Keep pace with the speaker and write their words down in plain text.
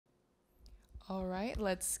All right,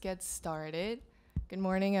 let's get started. Good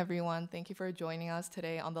morning, everyone. Thank you for joining us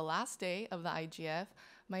today on the last day of the IGF.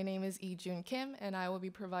 My name is Ijun Kim, and I will be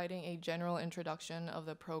providing a general introduction of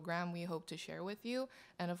the program we hope to share with you,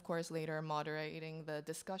 and of course, later moderating the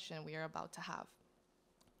discussion we are about to have.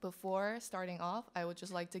 Before starting off, I would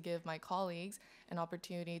just like to give my colleagues an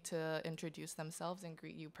opportunity to introduce themselves and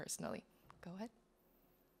greet you personally. Go ahead.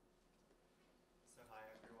 So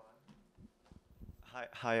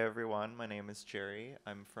hi everyone. My name is Jerry.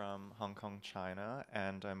 I'm from Hong Kong, China,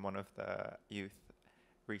 and I'm one of the youth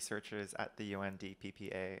researchers at the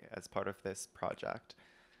UNDPPA as part of this project.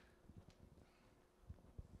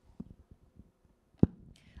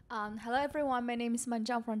 Hello everyone, my name is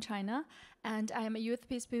Manjiang from China, and I am a youth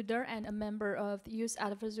peace builder and a member of the Youth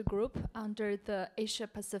Advisory Group under the Asia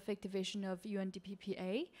Pacific Division of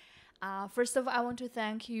UNDPPA. First of all, I want to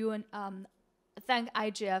thank thank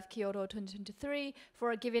IGF Kyoto 2023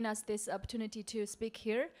 for giving us this opportunity to speak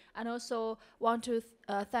here, and also want to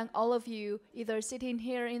thank all of you either sitting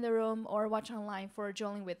here in the room or watch online for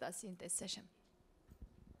joining with us in this session.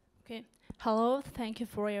 Okay. Hello, thank you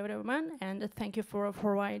for everyone, and thank you for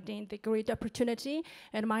providing the great opportunity.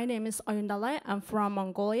 And my name is Ayundalai. I'm from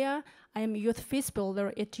Mongolia. I am youth peace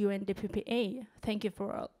builder at UNDPPA. Thank you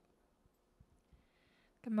for all.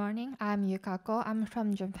 Good morning, I'm Yukako. I'm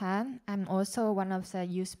from Japan. I'm also one of the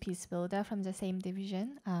youth peace builder from the same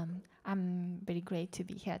division. I'm very great to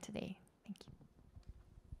be here today. Thank you.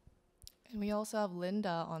 And we also have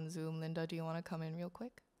Linda on Zoom. Linda, do you want to come in real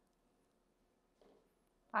quick?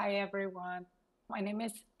 Hi, everyone. My name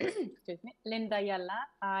is excuse me, Linda Yalla.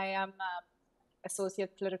 I am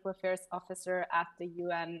Associate Political Affairs Officer at the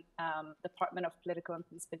UN Department of Political and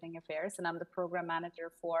Peacebuilding Affairs, and I'm the program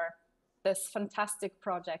manager for this fantastic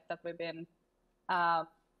project that we've been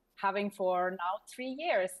having for now 3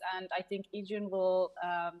 years. And I think Ijun will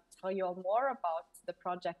tell you all more about the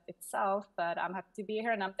project itself, but I'm happy to be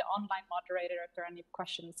here, and I'm the online moderator if there are any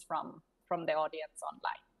questions from the audience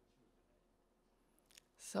online.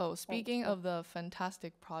 So speaking of the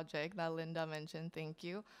fantastic project that Linda mentioned, thank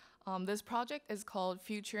you. This project is called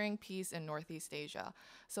Futuring Peace in Northeast Asia.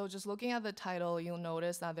 So just looking at the title, you'll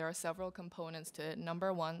notice that there are several components to it.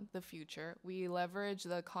 Number one, the future. We leverage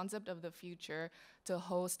the concept of the future to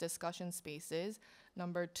host discussion spaces.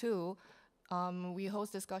 Number two, we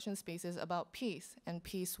host discussion spaces about peace, and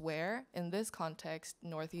peace where? In this context,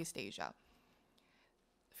 Northeast Asia.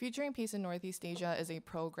 Futuring Peace in Northeast Asia is a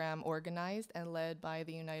program organized and led by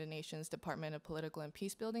the United Nations Department of Political and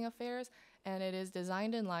Peacebuilding Affairs, and it is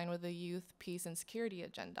designed in line with the Youth, Peace, and Security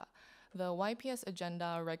Agenda. The YPS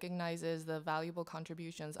agenda recognizes the valuable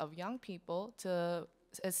contributions of young people to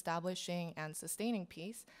establishing and sustaining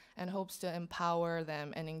peace, and hopes to empower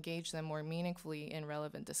them and engage them more meaningfully in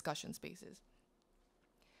relevant discussion spaces.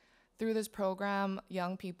 Through this program,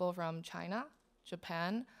 young people from China,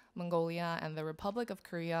 Japan, Mongolia, and the Republic of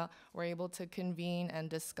Korea were able to convene and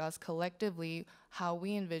discuss collectively how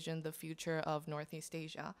we envision the future of Northeast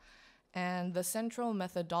Asia. And the central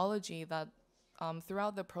methodology that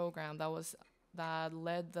throughout the program that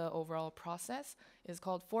led the overall process is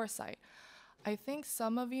called foresight. I think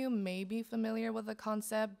some of you may be familiar with the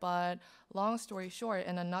concept, but long story short,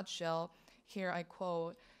 in a nutshell, here I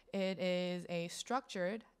quote, it is a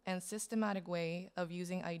structured and systematic way of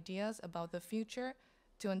using ideas about the future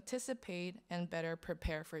to anticipate and better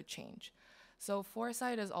prepare for change. So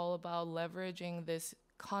foresight is all about leveraging this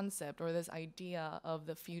concept or this idea of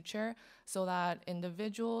the future so that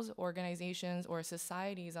individuals, organizations, or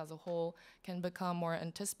societies as a whole can become more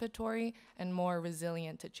anticipatory and more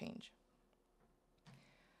resilient to change.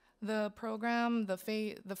 The program, the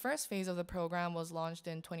first phase of the program was launched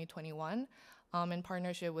in 2021 in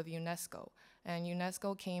partnership with UNESCO. And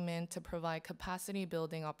UNESCO came in to provide capacity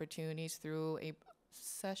building opportunities through a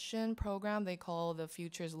session program they call the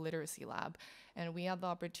Futures Literacy Lab. And we had the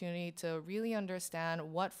opportunity to really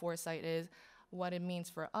understand what foresight is, what it means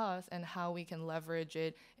for us, and how we can leverage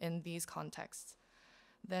it in these contexts.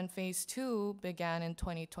 Then phase two began in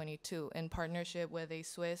 2022 in partnership with a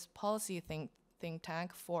Swiss policy think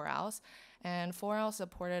tank, 4House, and 4House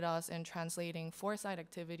supported us in translating foresight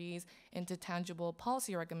activities into tangible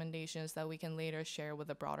policy recommendations that we can later share with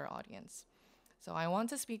a broader audience. So I want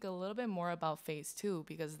to speak a little bit more about phase two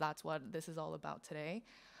because that's what this is all about today.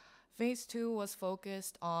 Phase two was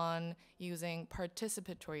focused on using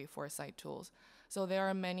participatory foresight tools. So there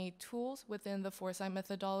are many tools within the foresight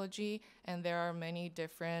methodology, and there are many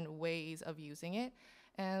different ways of using it.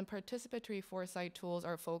 And participatory foresight tools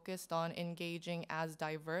are focused on engaging as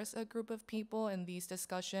diverse a group of people in these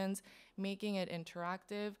discussions, making it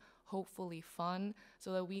interactive, hopefully fun,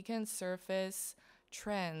 so that we can surface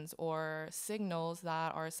trends or signals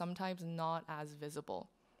that are sometimes not as visible.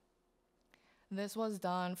 This was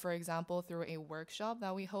done, for example, through a workshop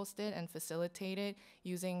that we hosted and facilitated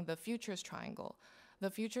using the Futures Triangle. The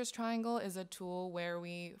Futures Triangle is a tool where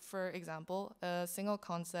we, for example, a single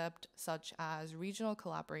concept such as regional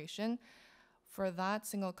collaboration, for that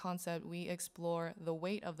single concept, we explore the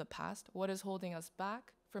weight of the past, what is holding us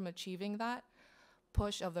back from achieving that,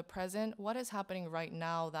 push of the present, what is happening right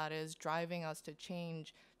now that is driving us to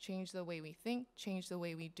change the way we think, change the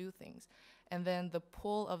way we do things, and then the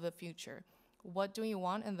pull of the future. What do we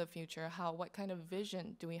want in the future? What kind of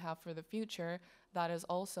vision do we have for the future that is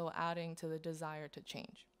also adding to the desire to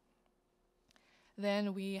change?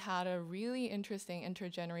 Then we had a really interesting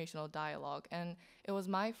intergenerational dialogue, and it was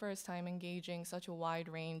my first time engaging such a wide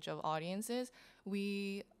range of audiences.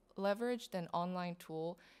 We leveraged an online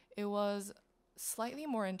tool. It was slightly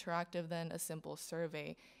more interactive than a simple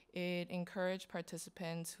survey. It encouraged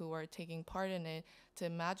participants who are taking part in it to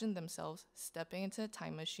imagine themselves stepping into a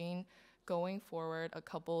time machine, going forward a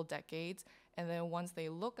couple decades, and then once they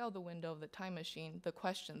look out the window of the time machine,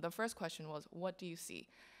 the first question was, what do you see?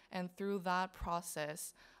 And through that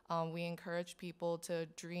process, we encourage people to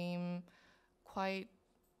dream quite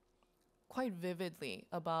vividly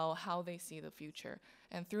about how they see the future.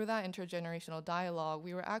 And through that intergenerational dialogue,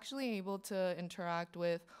 we were actually able to interact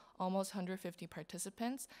with almost 150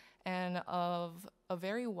 participants and of a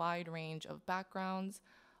very wide range of backgrounds,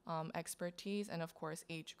 expertise, and of course,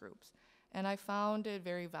 age groups. And I found it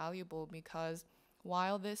very valuable because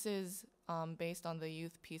while this is based on the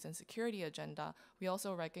Youth, Peace, and Security agenda, we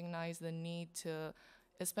also recognize the need to,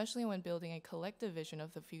 especially when building a collective vision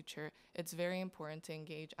of the future, it's very important to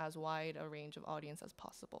engage as wide a range of audience as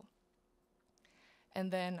possible. And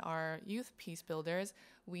then our Youth Peace Builders,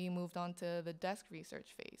 we moved on to the desk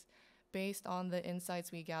research phase. Based on the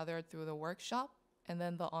insights we gathered through the workshop and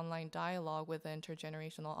then the online dialogue with the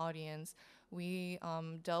intergenerational audience, we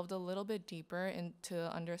delved a little bit deeper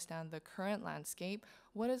into understand the current landscape,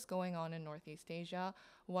 what is going on in Northeast Asia,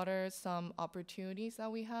 what are some opportunities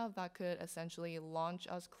that we have that could essentially launch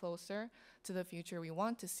us closer to the future we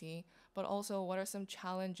want to see, but also what are some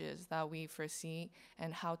challenges that we foresee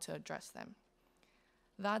and how to address them.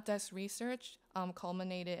 That desk research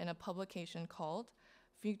culminated in a publication called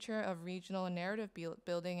Future of Regional Narrative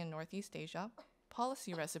Building in Northeast Asia,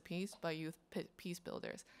 Policy Recipes by Youth Peace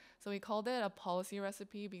Builders. So we called it a policy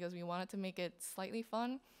recipe because we wanted to make it slightly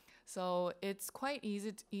fun. So it's quite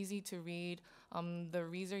easy to read. The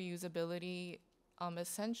reader usability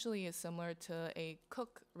essentially is similar to a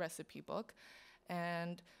cook recipe book.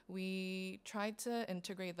 And we tried to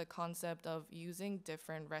integrate the concept of using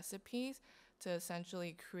different recipes to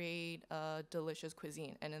essentially create a delicious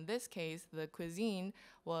cuisine. And in this case, the cuisine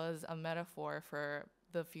was a metaphor for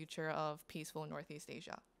the future of peaceful Northeast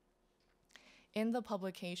Asia. In the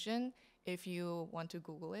publication, if you want to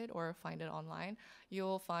Google it or find it online,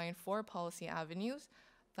 you'll find 4 policy avenues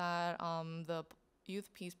that the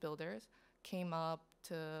Youth Peace Builders came up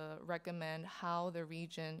to recommend how the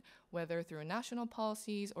region, whether through national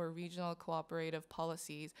policies or regional cooperative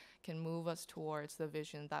policies, can move us towards the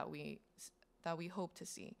vision that we hope to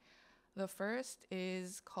see. The first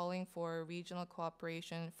is calling for regional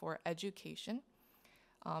cooperation for education,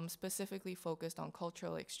 specifically focused on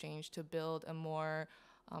cultural exchange to build a more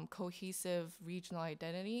cohesive regional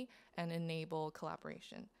identity and enable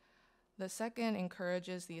collaboration. The second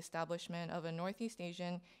encourages the establishment of a Northeast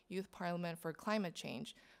Asian Youth Parliament for climate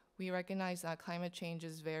change. We recognize that climate change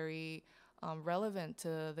is very relevant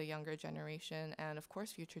to the younger generation and of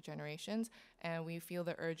course future generations, and we feel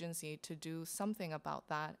the urgency to do something about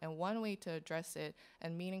that. And one way to address it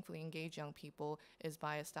and meaningfully engage young people is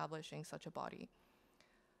by establishing such a body.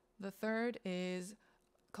 The third is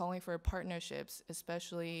calling for partnerships,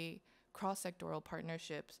 especially cross-sectoral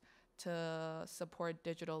partnerships to support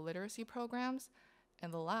digital literacy programs.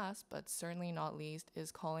 And the last, but certainly not least,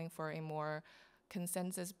 is calling for a more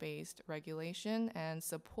consensus-based regulation and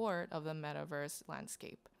support of the metaverse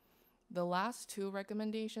landscape. The last 2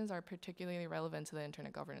 recommendations are particularly relevant to the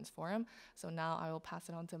Internet Governance Forum. So now I will pass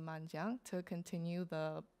it on to Manjiang to continue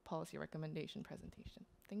the policy recommendation presentation.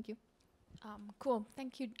 Thank you. Cool.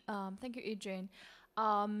 Thank you, Adrian.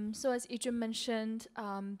 So as Adrian mentioned,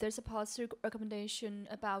 there's a policy recommendation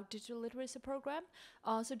about digital literacy program.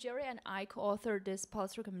 So Jerry and I co-authored this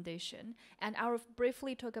policy recommendation, and I will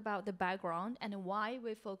briefly talk about the background and why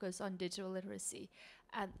we focus on digital literacy.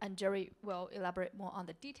 And Jerry will elaborate more on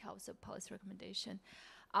the details of policy recommendation.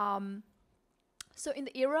 So in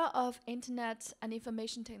the era of internet and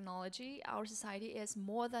information technology, our society is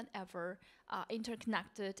more than ever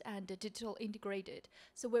interconnected and digital integrated.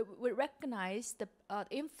 So we recognize the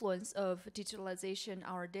influence of digitalization,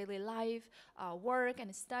 our daily life, work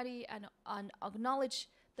and study, and acknowledge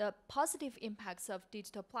the positive impacts of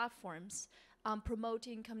digital platforms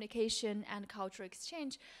promoting communication and cultural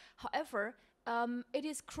exchange. However, it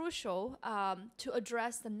is crucial to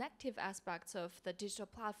address the negative aspects of the digital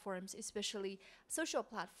platforms, especially social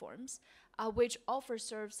platforms, which often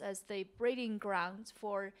serves as the breeding grounds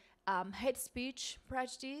for hate speech,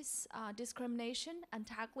 prejudice, discrimination,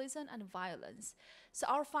 antagonism, and violence. So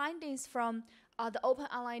our findings from the Open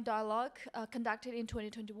Online Dialogue conducted in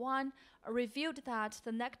 2021 revealed that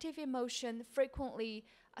the negative emotion frequently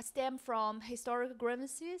stem from historical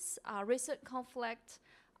grievances, recent conflict,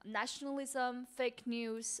 nationalism, fake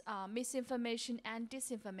news, misinformation, and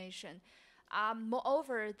disinformation.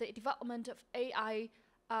 Moreover, the development of AI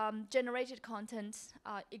generated content,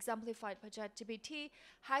 exemplified by ChatGPT,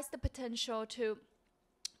 has the potential to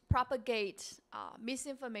propagate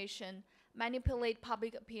misinformation, manipulate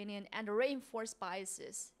public opinion, and reinforce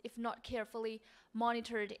biases if not carefully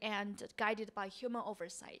monitored and guided by human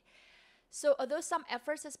oversight. So although some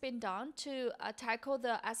efforts has been done to tackle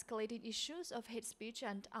the escalating issues of hate speech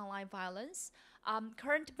and online violence,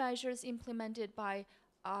 current measures implemented by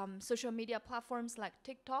social media platforms like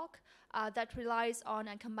TikTok that relies on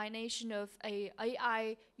a combination of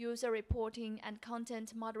AI, user reporting, and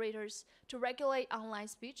content moderators to regulate online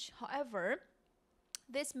speech. However,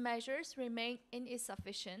 these measures remain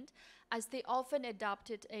insufficient as they often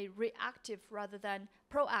adopted a reactive rather than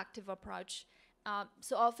proactive approach.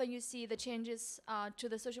 So often you see the changes to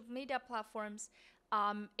the social media platforms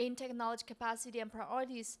in technology capacity and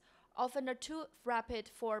priorities often are too rapid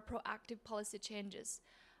for proactive policy changes.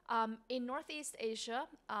 In Northeast Asia,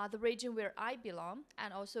 the region where I belong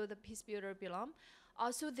and also the Peace Builder belong,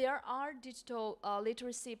 also there are digital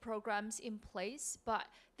literacy programs in place, but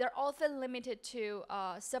they're often limited to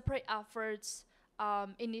separate efforts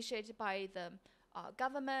initiated by the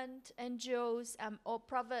government, NGOs, or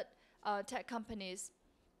private tech companies.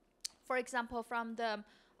 For example, from the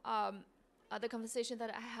conversation that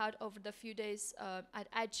I had over the few days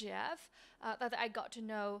at IGF, that I got to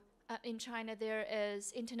know in China there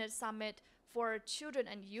is Internet Summit for Children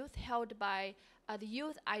and Youth held by the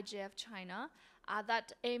Youth IGF China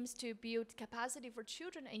that aims to build capacity for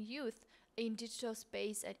children and youth in digital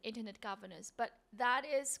space and internet governance. But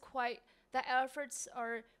the efforts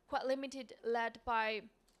are quite limited, led by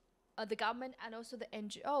the government and also the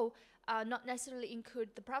NGO, not necessarily include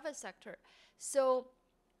the private sector. So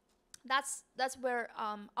that's where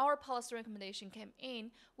our policy recommendation came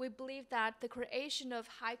in. We believe that the creation of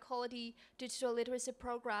high quality digital literacy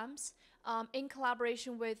programs in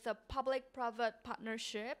collaboration with the public-private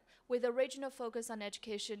partnership with a regional focus on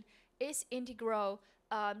education is integral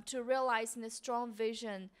to realizing the strong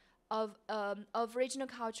vision of regional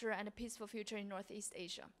culture and a peaceful future in Northeast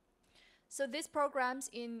Asia. So these programs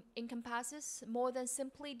encompasses more than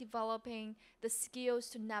simply developing the skills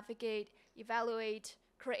to navigate, evaluate,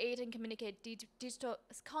 create, and communicate digital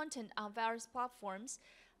content on various platforms.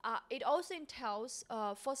 It also entails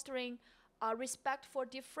fostering respect for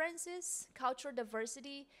differences, cultural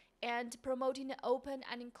diversity, and promoting an open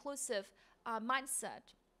and inclusive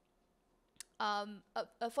mindset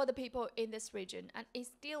for the people in this region, and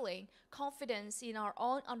instilling confidence in our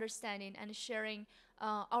own understanding and sharing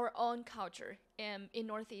our own culture in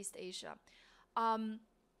Northeast Asia.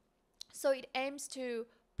 So it aims to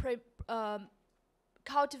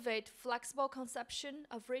cultivate flexible conception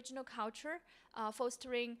of regional culture,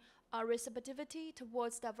 fostering receptivity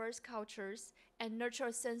towards diverse cultures, and nurture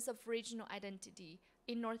a sense of regional identity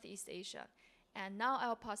in Northeast Asia. And now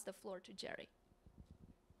I'll pass the floor to Jerry.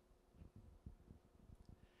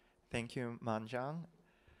 Thank you, Manjiang.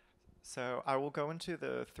 So I will go into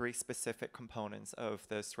the 3 specific components of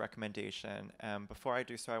this recommendation. And before I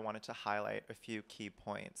do so, I wanted to highlight a few key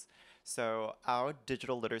points. So our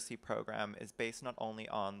digital literacy program is based not only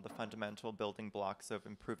on the fundamental building blocks of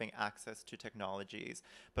improving access to technologies,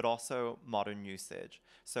 but also modern usage.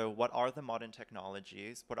 So what are the modern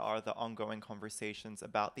technologies? What are the ongoing conversations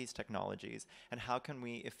about these technologies? And how can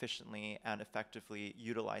we efficiently and effectively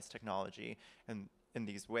utilize technology in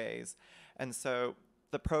these ways? And so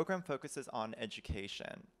the program focuses on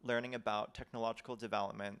education, learning about technological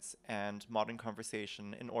developments and modern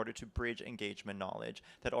conversation in order to bridge engagement knowledge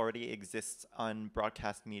that already exists on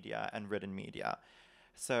broadcast media and written media.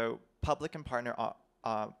 So public and partner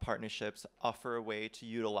partnerships offer a way to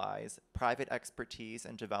utilize private expertise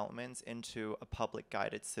and developments into a public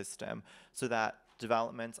guided system so that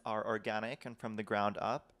developments are organic and from the ground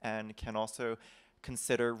up and can also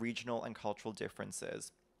consider regional and cultural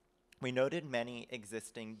differences. We noted many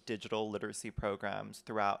existing digital literacy programs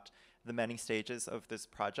throughout the many stages of this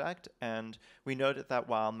project, and we noted that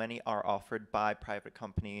while many are offered by private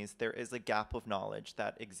companies, there is a gap of knowledge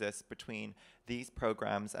that exists between these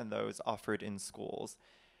programs and those offered in schools.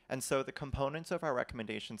 And so the components of our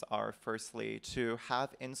recommendations are, firstly, to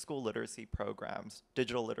have in-school literacy programs,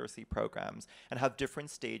 digital literacy programs, and have different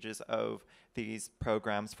stages of these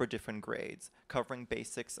programs for different grades, covering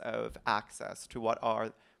basics of access to what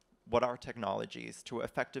are technologies, to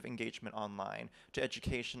effective engagement online, to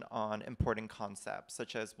education on important concepts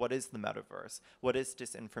such as what is the metaverse, what is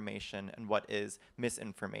disinformation, and what is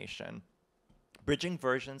misinformation. Bridging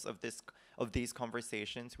versions of these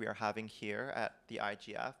conversations we are having here at the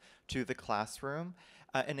IGF to the classroom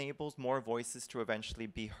enables more voices to eventually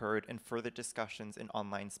be heard in further discussions in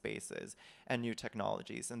online spaces and new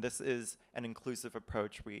technologies. And this is an inclusive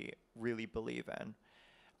approach we really believe in.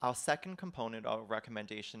 Our second component of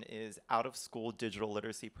recommendation is out-of-school digital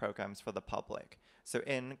literacy programs for the public. So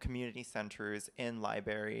in community centers, in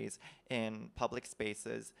libraries, in public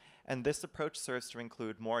spaces. And this approach serves to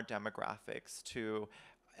include more demographics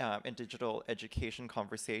in digital education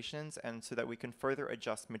conversations, and so that we can further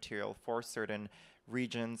adjust material for certain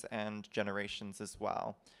regions and generations as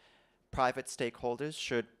well. Private stakeholders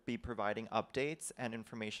should be providing updates and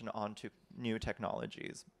information onto new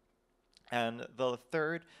technologies. And the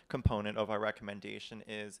third component of our recommendation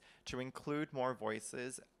is to include more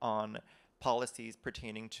voices on policies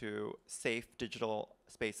pertaining to safe digital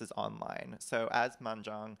spaces online. So as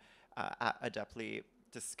Manjang adeptly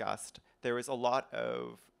discussed, there is a lot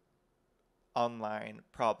of online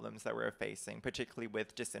problems that we're facing, particularly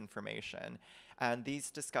with disinformation. And these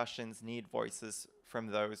discussions need voices from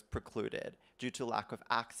those precluded due to lack of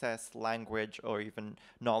access, language, or even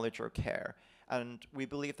knowledge or care. And we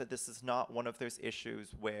believe that this is not one of those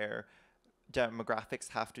issues where demographics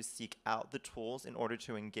have to seek out the tools in order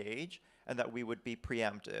to engage, and that we would be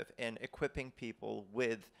preemptive in equipping people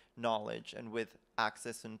with knowledge and with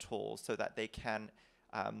access and tools so that they can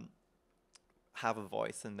have a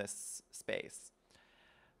voice in this space.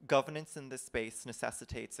 Governance in this space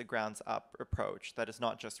necessitates a grounds-up approach that is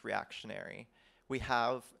not just reactionary. We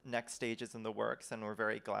have next stages in the works, and we're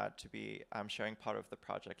very glad to be sharing part of the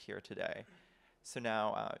project here today. So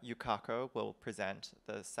now Yukako will present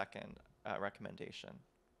the second recommendation.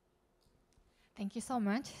 Thank you so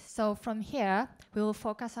much. So from here, we will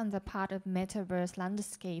focus on the part of metaverse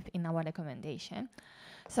landscape in our recommendation.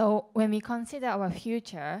 So when we consider our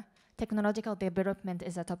future, technological development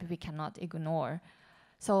is a topic we cannot ignore.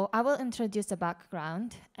 So I will introduce the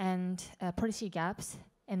background and policy gaps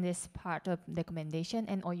in this part of recommendation,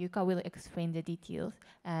 and Oyuka will explain the details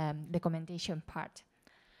recommendation part.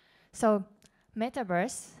 So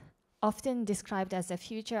metaverse, often described as the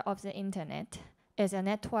future of the internet, is a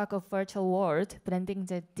network of virtual worlds blending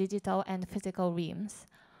the digital and physical realms.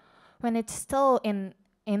 When it's still in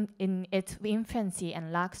its infancy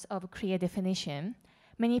and lacks of clear definition,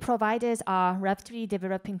 many providers are rapidly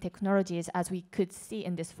developing technologies, as we could see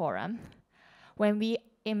in this forum. When we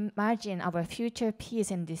imagine our future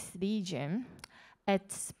peace in this region,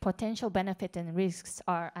 its potential benefits and risks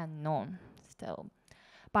are unknown still.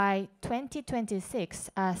 By 2026,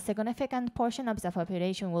 a significant portion of the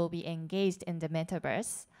population will be engaged in the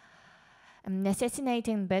metaverse,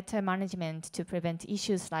 necessitating better management to prevent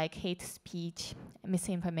issues like hate speech,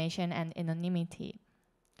 misinformation, and anonymity.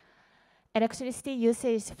 Electricity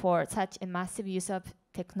usage for such a massive use of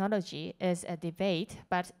technology is a debate,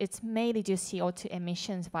 but it's may reduce CO2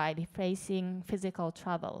 emissions by replacing physical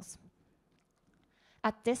travels.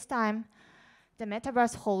 At this time, the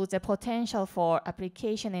metaverse holds the potential for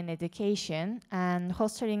application in education and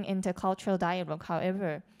fostering intercultural dialogue.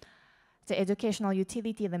 However, the educational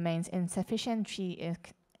utility remains insufficiently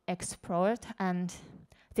explored, and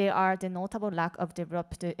there are the notable lack of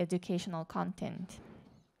developed educational content.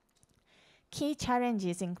 Key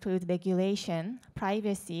challenges include regulation,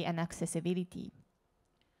 privacy, and accessibility.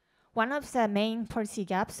 One of the main policy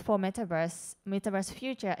gaps for metaverse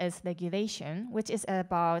future is regulation, which is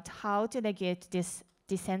about how to regulate this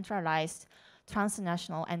decentralized,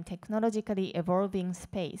 transnational, and technologically evolving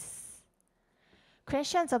space.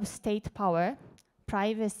 Questions of state power,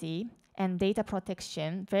 privacy, and data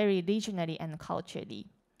protection vary regionally and culturally.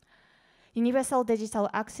 Universal digital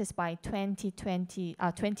access by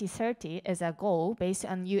 2030 is a goal based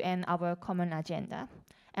on UN Our Common Agenda.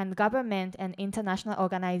 And government and international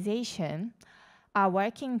organizations are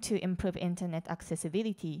working to improve internet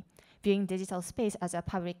accessibility, viewing digital space as a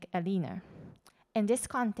public arena. In this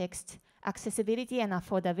context, accessibility and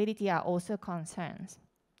affordability are also concerns.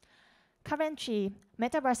 Currently,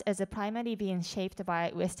 metaverse is primarily being shaped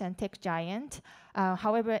by Western tech giant.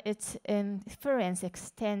 However, its influence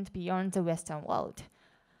extends beyond the Western world.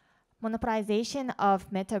 Monopolization of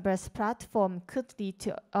metaverse platform could lead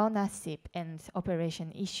to ownership and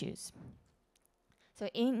operation issues. So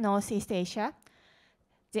in Northeast Asia,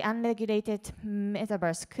 the unregulated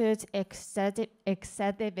metaverse could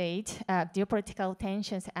exacerbate geopolitical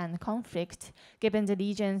tensions and conflict, given the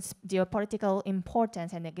region's geopolitical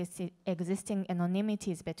importance and existing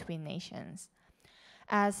anonymities between nations.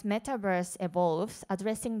 As metaverse evolves,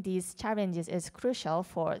 addressing these challenges is crucial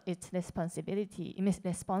for its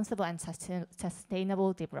responsible and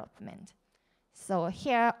sustainable development. So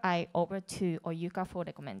here I over to Oyuka for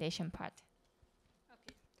recommendation part.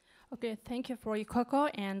 Okay, thank you for Yukako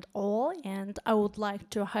and all, and I would like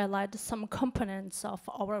to highlight some components of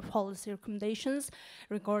our policy recommendations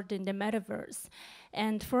regarding the metaverse.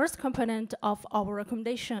 And first component of our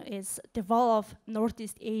recommendation is develop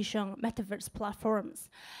Northeast Asian metaverse platforms.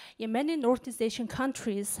 In many Northeast Asian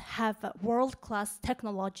countries have world-class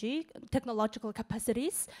technological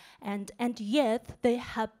capacities, and yet they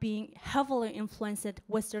have been heavily influenced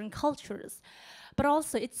Western cultures. But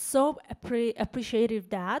also, it's so appreciative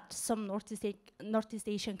that some Northeast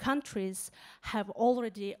Asian countries have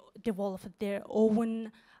already developed their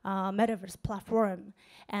own metaverse platform.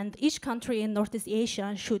 And each country in Northeast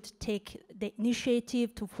Asia should take the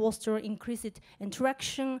initiative to foster increased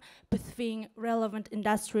interaction between relevant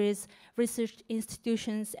industries, research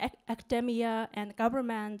institutions, academia, and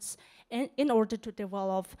governments in order to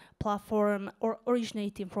develop platform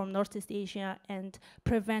originating from Northeast Asia and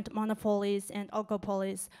prevent monopolies and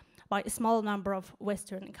oligopolies by a small number of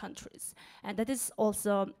Western countries. And that is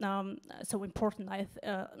also so important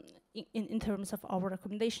in terms of our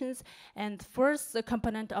recommendations. And first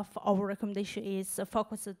component of our recommendation is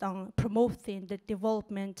focused on promoting the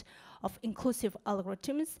development of inclusive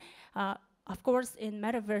algorithms. Of course, in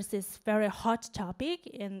metaverse is very hot topic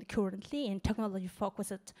currently in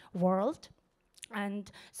technology-focused world.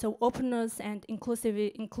 And so openness and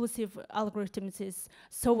inclusive algorithms is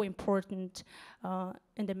so important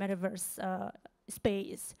in the metaverse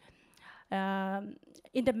space.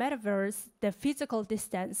 In the metaverse, the physical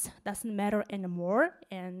distance doesn't matter anymore,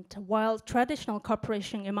 and while traditional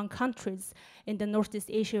cooperation among countries in the Northeast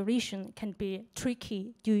Asia region can be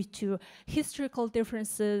tricky due to historical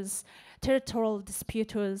differences, territorial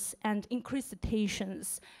disputes, and increased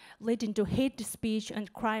tensions, leading to hate speech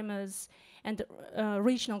and crimes, and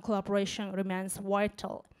regional collaboration remains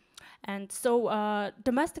vital. And so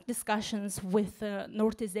domestic discussions with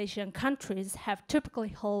Northeast Asian countries have typically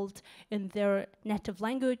held in their native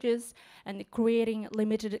languages and creating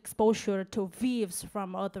limited exposure to views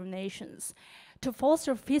from other nations. To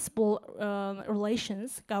foster peaceful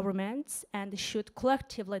relations, governments and should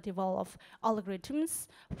collectively develop algorithms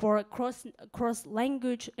for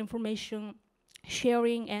cross-language information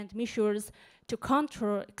sharing and measures to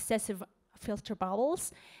counter excessive filter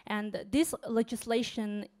bubbles, and this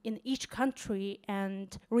legislation in each country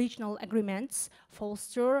and regional agreements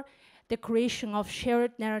foster the creation of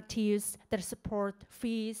shared narratives that support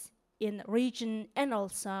peace in region and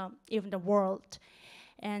also even the world.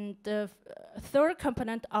 And the third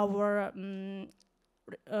component of our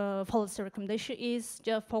policy recommendation is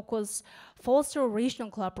to foster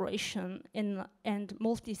regional collaboration and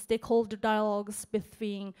multi-stakeholder dialogues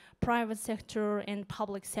between private sector and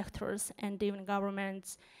public sectors and even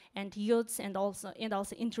governments and youths and also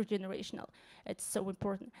intergenerational. It's so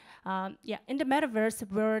important. In the metaverse,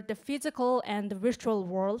 where the physical and the virtual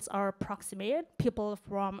worlds are approximate, people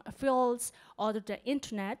from fields other than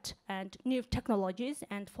internet and new technologies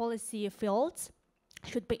and policy fields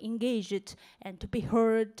should be engaged and to be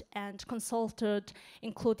heard and consulted,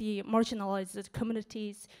 including marginalized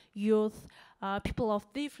communities, youth, people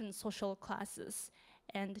of different social classes,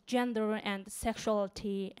 and gender and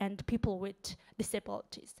sexuality, and people with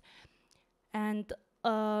disabilities. And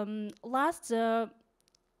last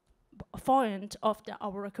point of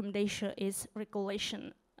our recommendation is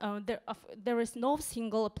regulation. There is no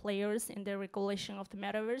single players in the regulation of the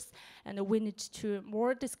metaverse, and we need to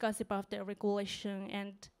more discuss about the regulation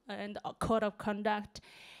and a code of conduct.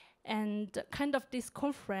 And kind of this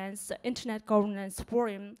conference, Internet Governance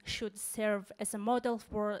Forum, should serve as a model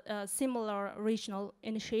for a similar regional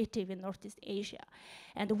initiative in Northeast Asia,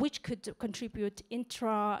 and which could contribute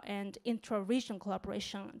intra and intra-regional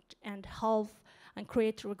collaboration and help and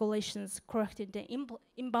create regulations correcting the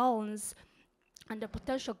imbalance and the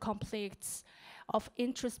potential conflicts of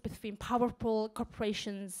interest between powerful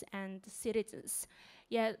corporations and citizens.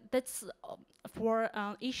 Yeah, that's for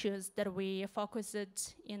issues that we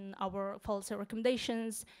focused in our policy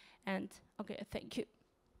recommendations. And okay, thank you.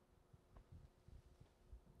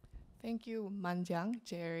 Thank you, Manjiang,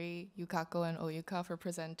 Jerry, Yukako, and Oyuka for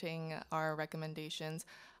presenting our recommendations.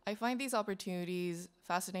 I find these opportunities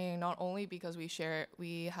fascinating not only because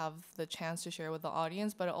we have the chance to share with the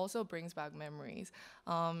audience, but it also brings back memories.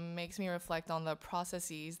 Makes me reflect on the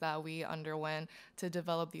processes that we underwent to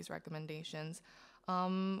develop these recommendations.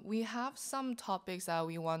 We have some topics that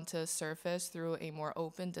we want to surface through a more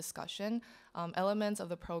open discussion, elements of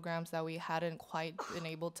the programs that we hadn't quite been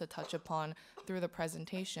able to touch upon through the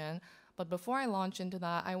presentation. But before I launch into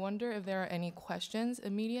that, I wonder if there are any questions,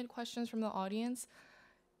 immediate questions from the audience.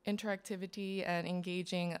 Interactivity and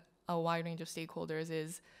engaging a wide range of stakeholders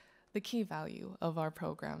is the key value of our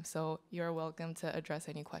program. So you're welcome to address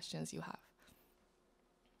any questions you have.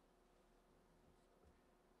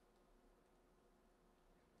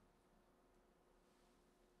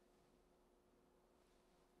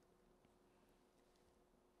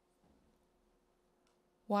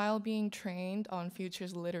 While being trained on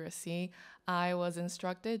futures literacy, I was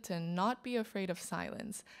instructed to not be afraid of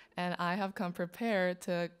silence, and I have come prepared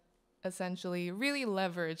to essentially really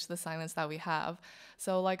leverage the silence that we have.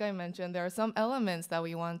 So like I mentioned, there are some elements that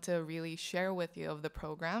we want to really share with you of the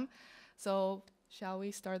program. So shall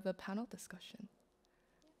we start the panel discussion?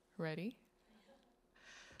 Ready?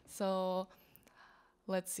 So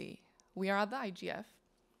let's see. We are at the IGF.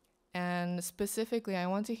 And specifically, I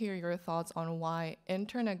want to hear your thoughts on why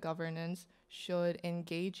internet governance should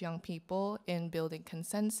engage young people in building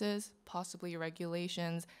consensus, possibly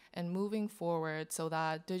regulations, and moving forward so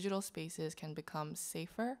that digital spaces can become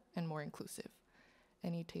safer and more inclusive.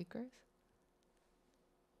 Any takers?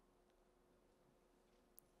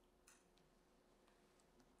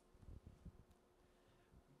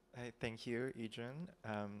 Thank you, Ijun.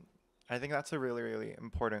 I think that's a really, really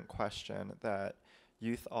important question that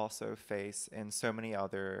youth also face in so many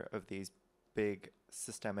other of these big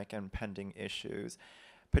systemic and pending issues,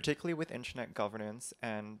 particularly with internet governance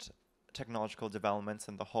and technological developments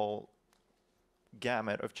and the whole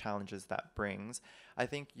gamut of challenges that brings. I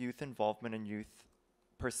think youth involvement and youth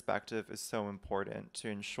perspective is so important to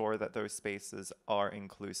ensure that those spaces are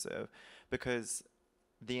inclusive, because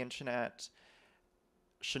the internet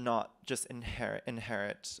should not just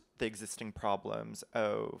inherit the existing problems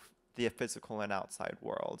of the physical and outside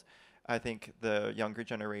world. I think the younger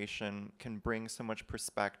generation can bring so much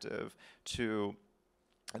perspective to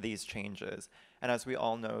these changes. And as we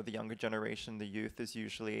all know, the younger generation, the youth, is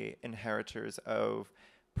usually inheritors of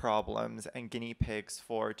problems and guinea pigs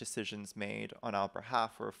for decisions made on our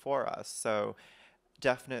behalf or for us. So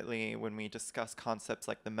definitely when we discuss concepts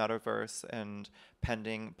like the metaverse and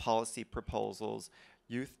pending policy proposals,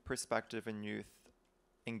 youth perspective and youth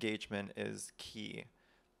engagement is key.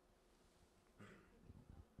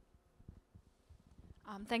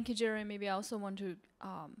 Thank you, Jerry. Maybe I also want to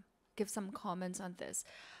give some comments on this.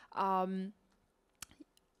 I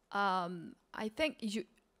think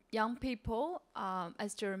young people,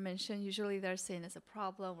 as Jerry mentioned, usually they're seen as a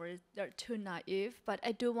problem or they're too naive. But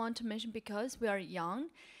I do want to mention, because we are young,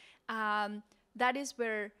 that is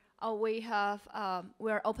where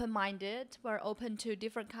we're open-minded. We're open to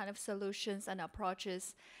different kind of solutions and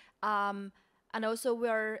approaches. And also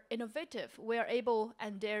we're innovative. We are able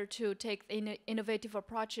and dare to take innovative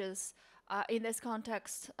approaches in this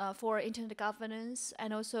context for internet governance,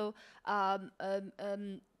 and also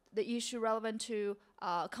the issue relevant to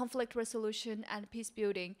conflict resolution and peace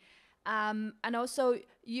building. And also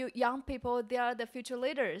young people, they are the future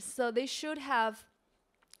leaders, so they should have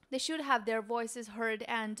their voices heard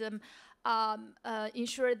and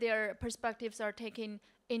ensure their perspectives are taken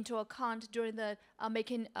into account during the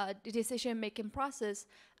decision-making process.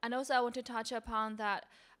 And also I want to touch upon that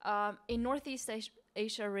in Northeast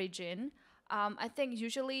Asia region, I think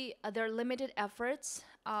usually there are limited efforts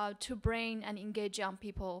to bring and engage young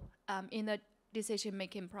people in the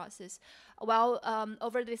decision-making process. Well,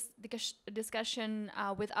 over this discussion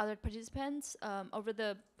with other participants over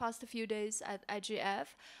the past few days at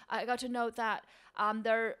IGF, I got to know that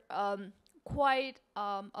there quite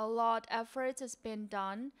a lot efforts has been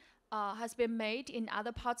made in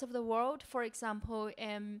other parts of the world. For example,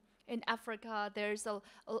 in Africa, there's a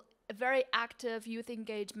very active youth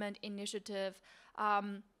engagement initiative.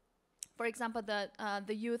 For example, the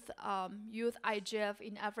youth IGF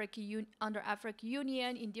in Africa under African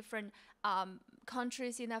Union in different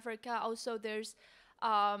countries in Africa. Also, there's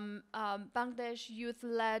Bangladesh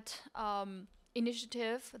youth-led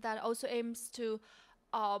initiative that also aims to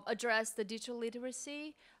address the digital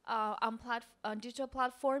literacy on digital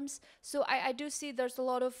platforms. So I do see there's a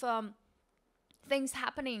lot of things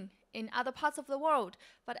happening in other parts of the world,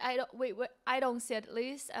 but I don't see, at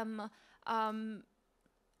least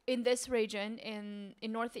in this region, in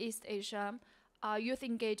Northeast Asia, youth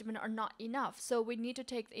engagement are not enough. So we need to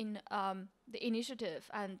take the initiative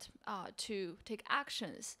and to take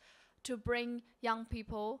actions to bring young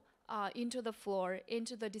people into the floor,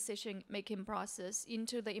 into the decision-making process,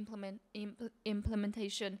 into the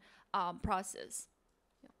implementation process.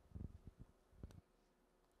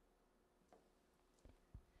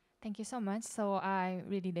 Thank you so much. So I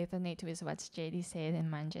really resonate with what JD said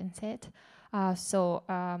and Manjan said. I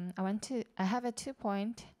have a 2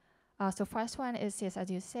 point. So first one is, yes,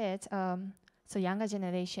 as you said, so younger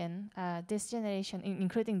generation, this generation,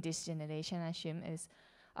 including this generation, I assume, is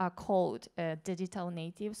called digital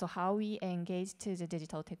native. So how we engage to the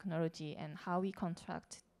digital technology and how we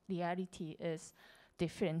construct reality is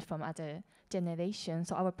different from other generations.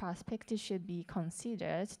 So our perspective should be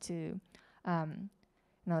considered to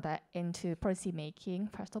that into policy making,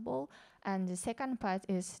 first of all. And the second part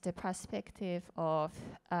is the perspective of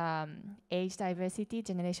age diversity,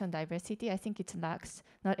 generation diversity. I think it lacks,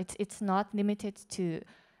 it's not limited to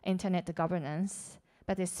internet governance,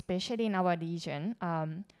 but especially in our region,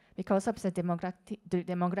 because of the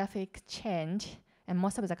demographic change, and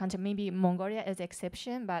most of the country, maybe Mongolia is the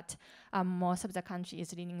exception, but most of the country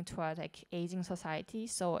is leaning toward like aging society.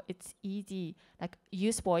 So it's easy, like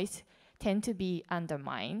youth voice tend to be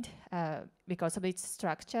undermined because of its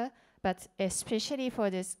structure, but especially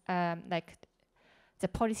for this, like the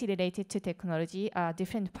policy related to technology,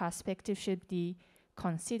 different perspectives should be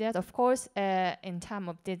considered. Of course, in terms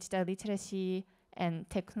of digital literacy and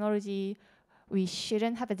technology, we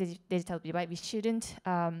shouldn't have a digital divide. We shouldn't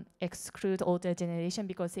exclude older generation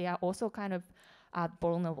because they are also kind of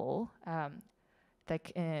vulnerable,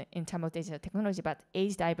 like in terms of digital technology, but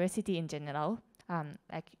age diversity in general.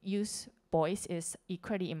 Like youth voice is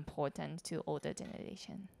equally important to older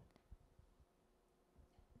generation.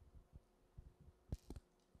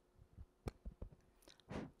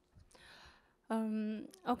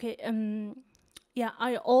 Okay. Yeah,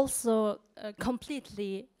 I also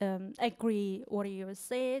completely agree what you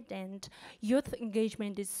said, and youth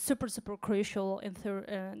engagement is super crucial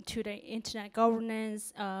to the internet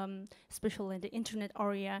governance, especially in the internet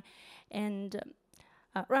area, and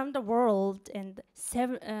around the world, and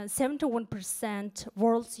 71%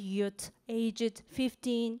 world's youth aged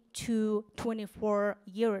 15 to 24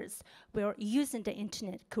 years were using the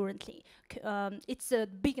internet currently. It's a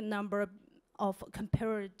big number of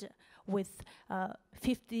compared with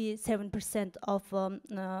 57% of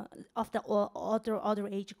the other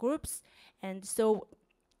age groups. And so,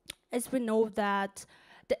 as we know that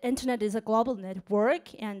the internet is a global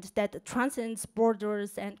network and that transcends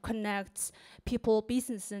borders and connects people,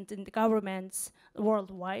 businesses, and the governments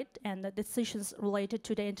worldwide, and the decisions related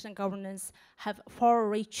to the internet governance have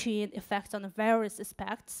far-reaching effects on various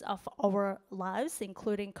aspects of our lives,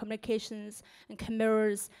 including communications and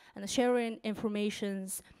commerce and sharing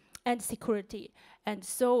informations and security. And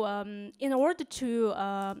so in order to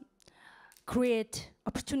create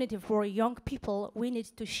opportunity for young people, we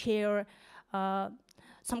need to share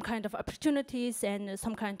some kind of opportunities and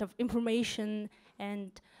some kind of information,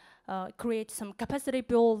 and create some capacity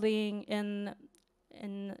building and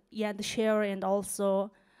share, and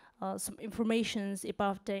also some informations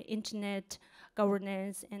about the internet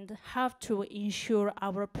governance, and have to ensure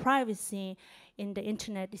our privacy in the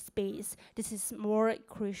internet space. This is more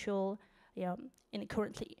crucial in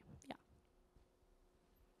currently. Yeah.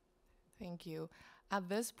 Thank you. At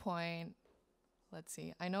this point, let's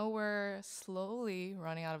see. I know we're slowly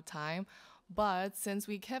running out of time, but since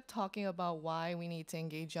we kept talking about why we need to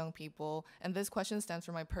engage young people, and this question stems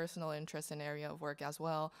from my personal interest and area of work as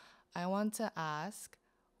well, I want to ask,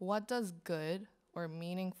 what does good or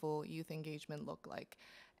meaningful youth engagement look like?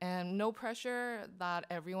 And no pressure that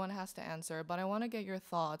everyone has to answer, but I want to get your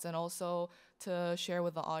thoughts and also to share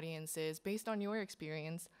with the audiences, based on your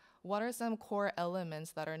experience, what are some core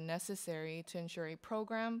elements that are necessary to ensure a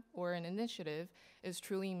program or an initiative is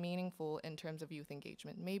truly meaningful in terms of youth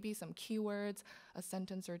engagement? Maybe some keywords, a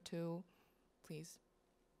sentence or two, please.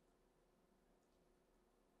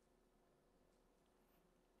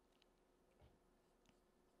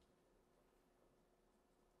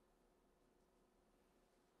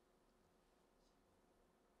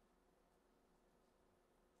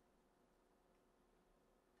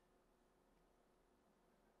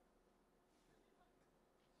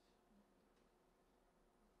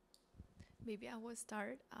 Maybe I will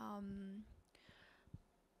start.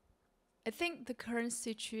 I think the current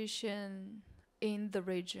situation in the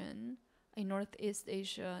region, in Northeast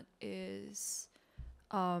Asia, is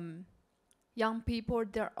young people,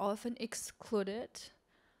 they're often excluded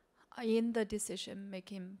in the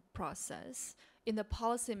decision-making process, in the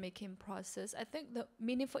policy-making process. I think the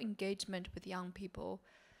meaningful engagement with young people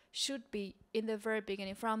should be in the very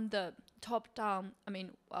beginning, from the top-down,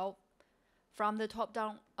 from the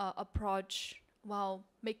top-down approach, while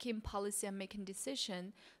making policy and making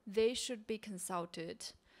decision, they should be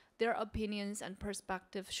consulted. Their opinions and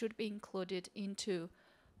perspectives should be included into,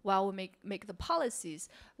 while we make the policies,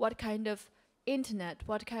 what kind of internet,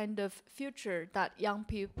 what kind of future that young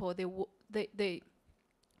people they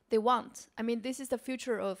want. I mean, this is the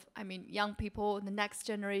future of, young people, the next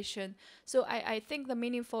generation. So I think the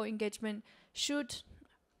meaningful engagement should,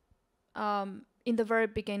 in the very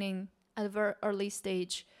beginning, at a very early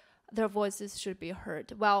stage, their voices should be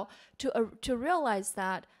heard. Well, to realize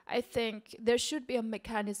that, I think there should be a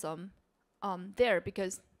mechanism there,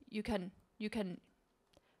 because you cannot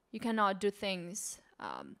do things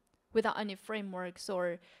without any frameworks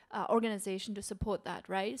or organization to support that,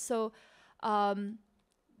 right? So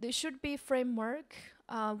there should be framework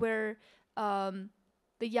where the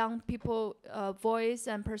young people voice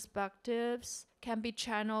and perspectives can be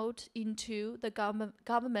channeled into the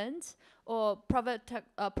government or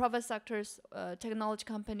private sectors, technology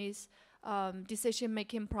companies,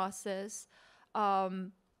 decision-making process. But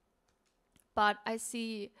I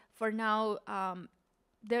see for now,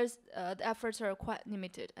 the efforts are quite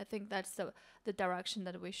limited. I think that's the direction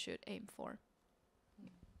that we should aim for.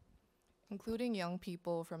 Including young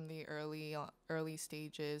people from the early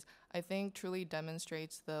stages, I think truly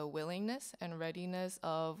demonstrates the willingness and readiness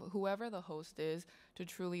of whoever the host is to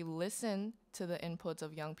truly listen to the inputs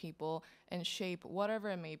of young people and shape whatever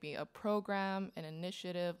it may be, a program, an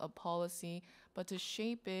initiative, a policy, but to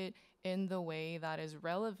shape it in the way that is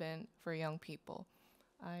relevant for young people.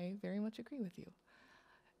 I very much agree with you.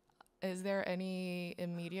 Is there any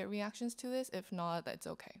immediate reactions to this? If not, that's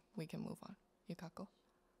okay. We can move on. Yukako?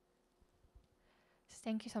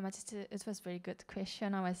 Thank you so much. It was a very good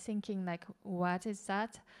question. I was thinking, like, what is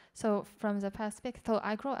that? So from the perspective, so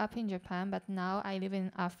I grew up in Japan, but now I live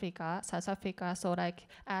in Africa, South Africa. So like,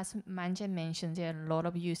 as Manja mentioned, there are a lot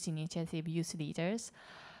of youth initiative, youth leaders.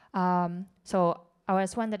 So I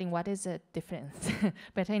was wondering, what is the difference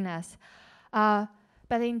between us?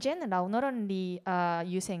 But in general, not only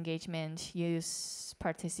youth engagement, youth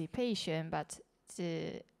participation, but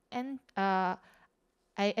I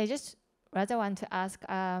just rather want to ask,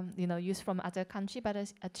 youth from other country, but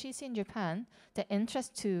at least in Japan, the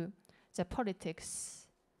interest to the politics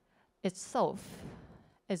itself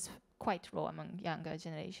is quite low among younger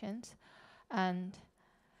generations. And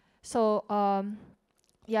so,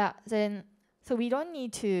 so we don't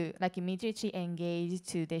need to like immediately engage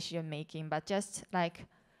to decision making, but just like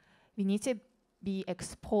we need to be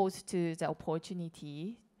exposed to the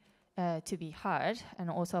opportunity to be heard, and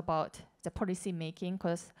also about the policy making,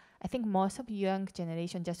 because I think most of young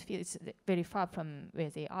generation just feel it's very far from where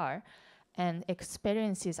they are, and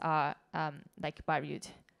experiences are like valued.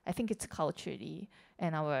 I think it's culturally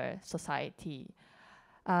in our society,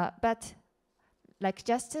 but like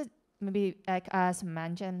just maybe like as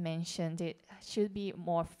Manjan mentioned, it should be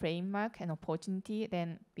more framework and opportunity.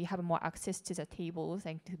 Then we have more access to the tables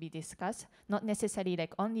and to be discussed. Not necessarily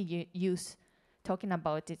like only youth talking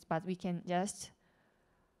about it, but we can just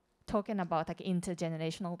talking about like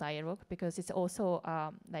intergenerational dialogue, because it's also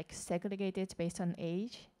like segregated based on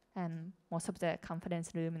age, and most of the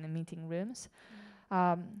conference room and the meeting rooms.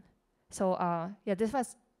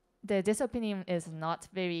 This opinion is not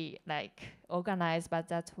very like organized, but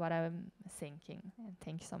that's what I'm thinking. And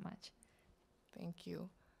thank you so much. Thank you.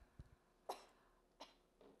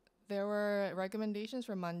 There were recommendations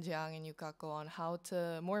from Manjiang and Yukako on how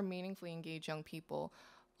to more meaningfully engage young people.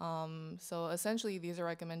 So essentially, these are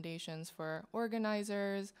recommendations for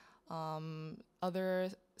organizers, other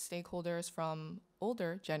stakeholders from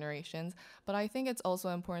older generations. But I think it's also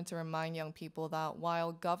important to remind young people that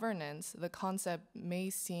while governance, the concept may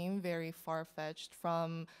seem very far-fetched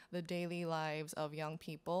from the daily lives of young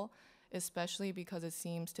people, especially because it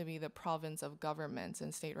seems to be the province of governments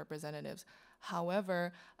and state representatives.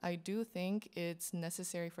 However, I do think it's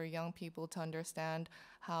necessary for young people to understand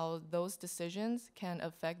how those decisions can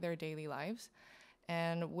affect their daily lives.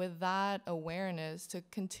 And with that awareness, to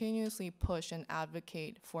continuously push and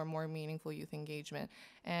advocate for more meaningful youth engagement.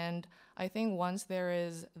 And I think once there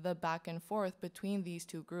is the back and forth between these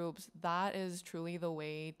two groups, that is truly the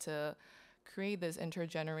way to create this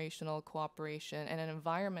intergenerational cooperation and an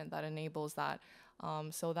environment that enables that,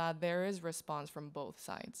 so that there is response from both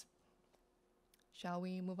sides. Shall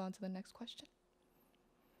we move on to the next question?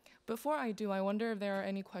 Before I do, I wonder if there are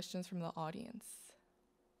any questions from the audience.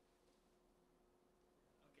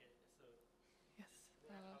 Yes.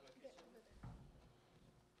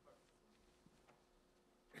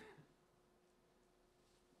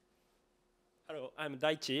 Hello, I'm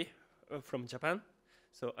Daichi from Japan.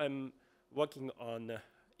 So I'm working on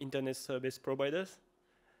internet service providers.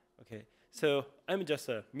 Okay, so I'm just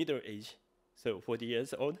a middle age, so 40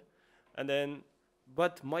 years old. And then,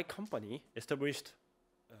 but my company established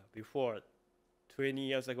before 20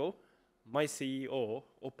 years ago. My CEO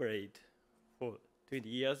operated for 20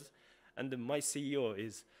 years, and my CEO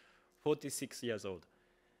is 46 years old.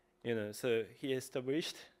 You know, so he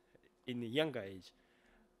established in a younger age,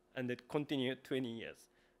 and it continued 20 years.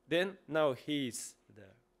 Then now he is the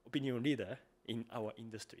opinion leader in our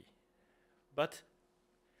industry. But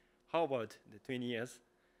how about the 20 years?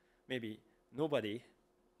 Maybe nobody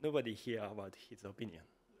hear about his opinion.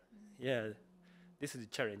 Yeah, this is a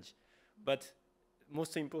challenge. But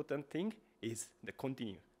most important thing is the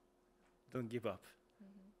continue. Don't give up.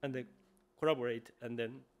 And then collaborate and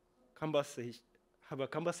then have a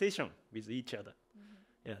conversation with each other.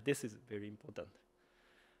 Yeah, this is very important.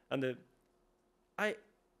 And I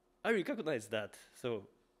recognize that. So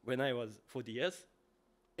when I was 40 years,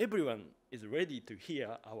 everyone is ready to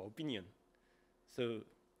hear our opinion. So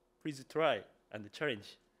please try and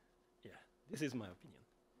challenge. Yeah, this is my opinion.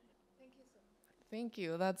 Thank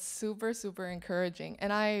you. That's super, super encouraging.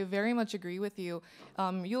 And I very much agree with you.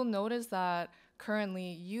 You'll notice that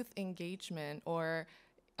currently youth engagement or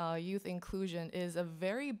youth inclusion is a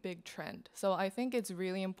very big trend. So I think it's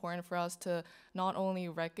really important for us to not only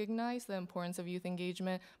recognize the importance of youth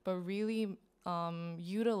engagement, but really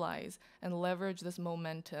utilize and leverage this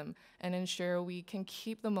momentum and ensure we can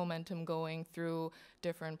keep the momentum going through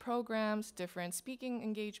different programs, different speaking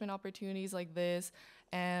engagement opportunities like this,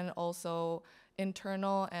 and also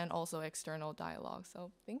internal and also external dialogue.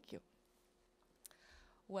 So thank you.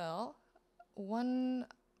 Well,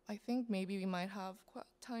 I think maybe we might have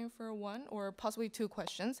time for one or possibly two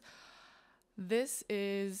questions. This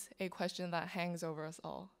is a question that hangs over us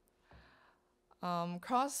all.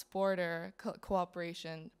 Cross-border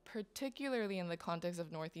cooperation, particularly in the context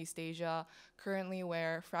of Northeast Asia, currently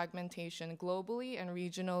where fragmentation globally and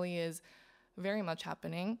regionally is very much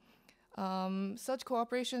happening, such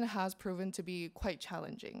cooperation has proven to be quite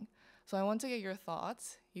challenging. So I want to get your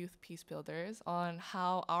thoughts, youth peace builders, on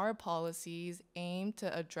how our policies aim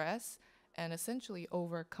to address and essentially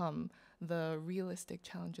overcome the realistic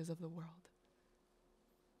challenges of the world.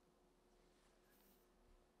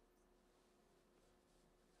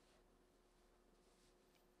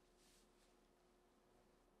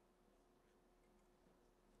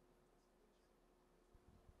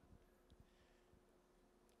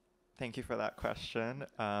 Thank you for that question.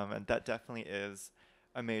 And that definitely is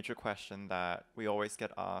a major question that we always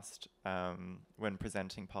get asked when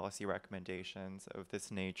presenting policy recommendations of this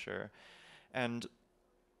nature. And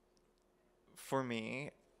for me,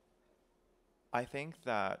 I think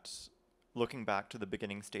that looking back to the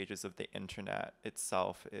beginning stages of the internet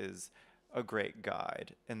itself is a great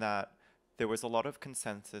guide in that there was a lot of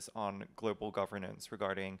consensus on global governance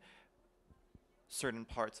regarding certain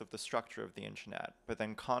parts of the structure of the internet, but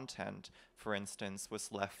then content, for instance,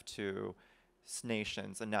 was left to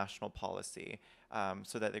nations and national policy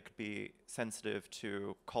so that it could be sensitive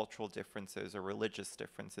to cultural differences or religious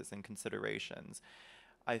differences and considerations.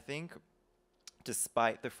 I think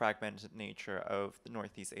despite the fragmented nature of the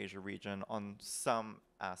Northeast Asia region on some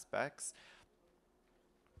aspects,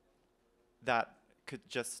 that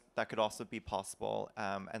could also be possible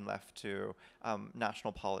and left to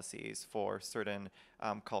national policies for certain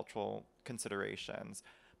cultural considerations.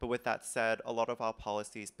 But with that said, a lot of our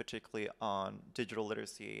policies, particularly on digital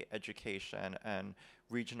literacy, education, and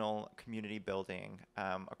regional community building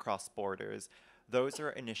across borders, those are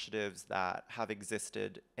initiatives that have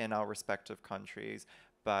existed in our respective countries,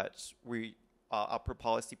 but our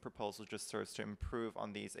policy proposal just serves to improve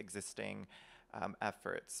on these existing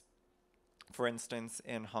efforts. For instance,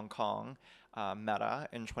 in Hong Kong, Meta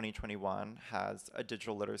in 2021 has a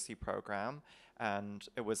digital literacy program, and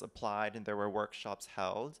it was applied and there were workshops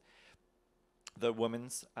held. The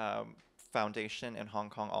Women's Foundation in Hong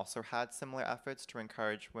Kong also had similar efforts to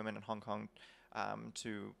encourage women in Hong Kong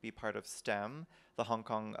to be part of STEM. The Hong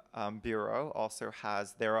Kong Bureau also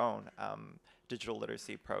has their own digital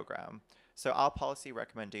literacy program. So our policy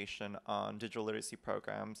recommendation on digital literacy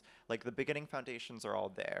programs, like the beginning foundations are all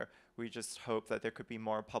there. We just hope that there could be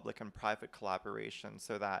more public and private collaboration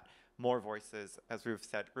so that more voices, as we've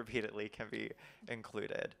said repeatedly, can be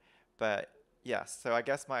included. But Yes, so I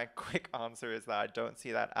guess my quick answer is that I don't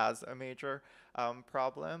see that as a major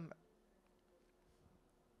problem.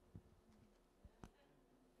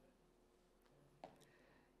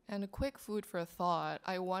 And a quick food for thought,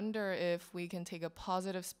 I wonder if we can take a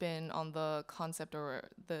positive spin on the concept or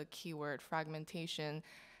the keyword fragmentation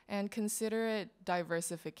and consider it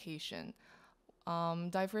diversification.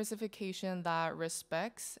 Diversification that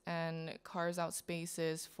respects and carves out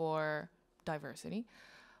spaces for diversity,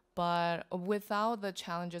 but without the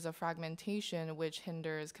challenges of fragmentation, which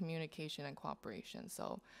hinders communication and cooperation.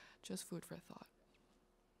 So just food for thought.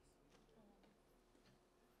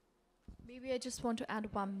 Maybe I just want to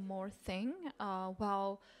add one more thing.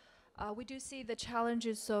 We do see the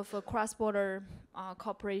challenges of cross-border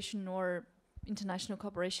cooperation or international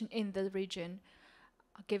cooperation in the region,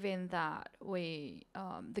 given that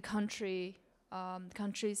the countries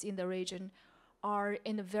in the region are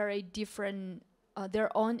in a very different,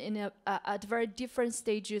 at very different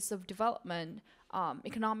stages of development,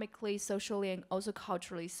 economically, socially, and also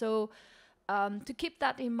culturally. So to keep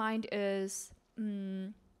that in mind is,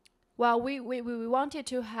 we wanted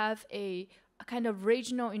to have a kind of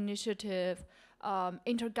regional initiative,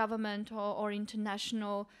 intergovernmental or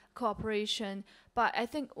international cooperation. But I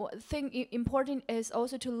think important is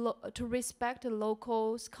also to respect the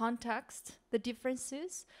locals' context, the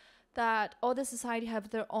differences, that all the society have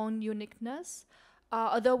their own uniqueness.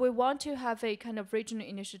 Although we want to have a kind of regional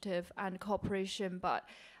initiative and cooperation, but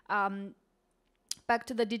back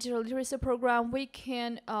to the digital literacy program, we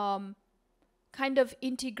can kind of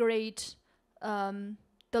integrate the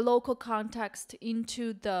local context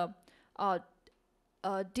into the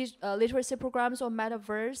literacy programs or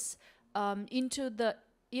metaverse, into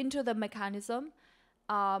the mechanism,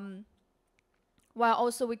 while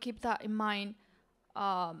also we keep that in mind.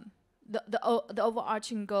 The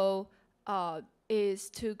overarching goal is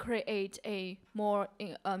to create a more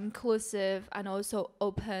inclusive and also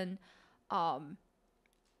open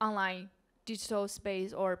online digital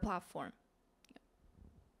space or platform.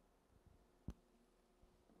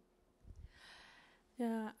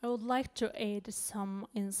 Yeah, I would like to add some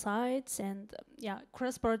insights, and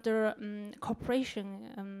cross-border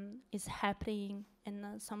cooperation is happening in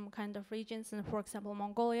some kind of regions, and for example,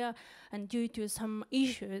 Mongolia, and due to some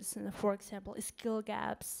issues, for example, skill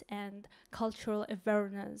gaps and cultural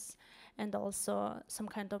awareness, and also some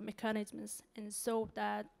kind of mechanisms, and so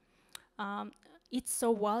that it's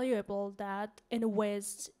so valuable that in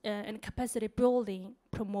ways and capacity building,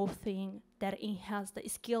 promoting that enhance the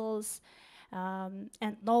skills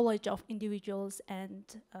and knowledge of individuals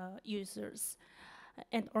and users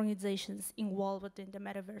and organizations involved in the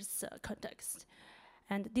metaverse context.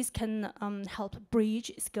 And this can help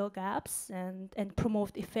bridge skill gaps and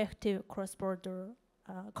promote effective cross-border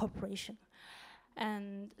cooperation.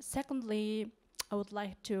 And secondly, I would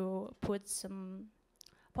like to put some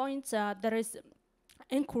points. There is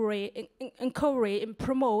encourage and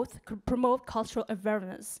promote cultural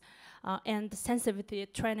awareness and sensitivity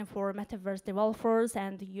training for metaverse developers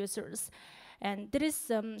and users. And that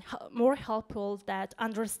is more helpful that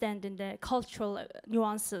understanding the cultural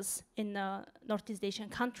nuances in Northeast Asian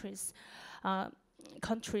countries.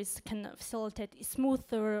 Countries can facilitate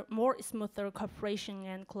more smoother cooperation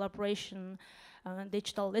and collaboration,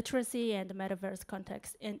 digital literacy and metaverse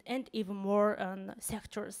context, and even more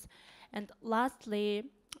sectors. And lastly,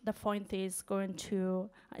 the point is going to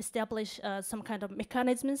establish some kind of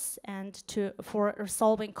mechanisms and for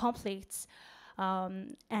resolving conflicts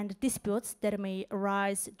and disputes that may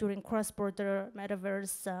arise during cross-border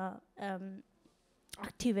metaverse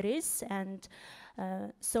activities. And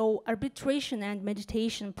so arbitration and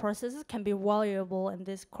mediation processes can be valuable in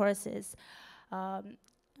these courses.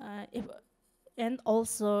 And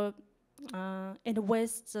also in the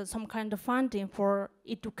West, some kind of funding for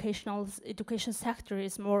education sector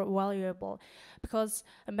is more valuable, because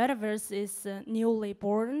a metaverse is newly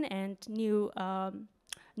born and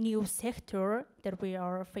new sector that we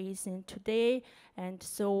are facing today, and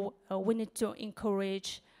so we need to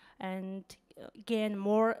encourage and gain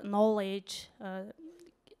more knowledge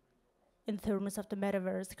in terms of the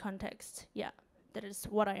metaverse context. Yeah, that is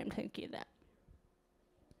what I am thinking that.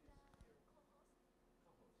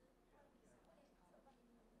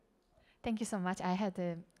 Thank you so much. I have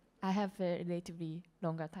a relatively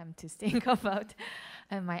longer time to think about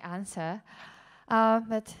my answer.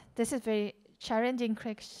 But this is very challenging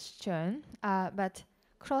question. But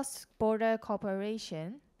cross-border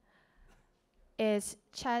cooperation is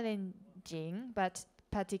challenging, but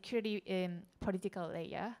particularly in political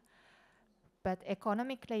layer. But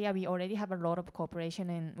economic layer, we already have a lot of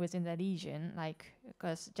cooperation within the region, like,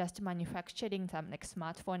 because just manufacturing some like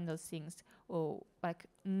smartphone, those things, or like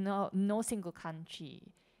no single country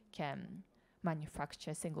can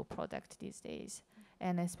manufacture a single product these days.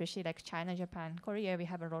 And especially like China, Japan, Korea, we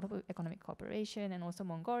have a lot of economic cooperation, and also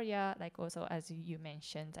Mongolia, like also as you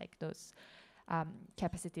mentioned, like those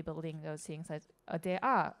capacity building, those things, like, there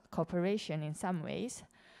are cooperation in some ways.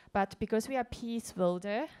 But because we are peace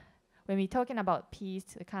builder, when we're talking about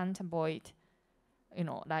peace, we can't avoid,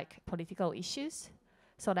 like political issues.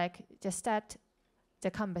 So like just that the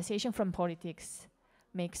conversation from politics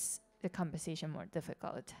makes the conversation more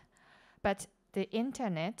difficult. But the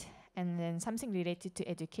internet and then something related to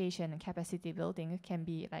education and capacity building can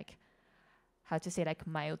be like, how to say, like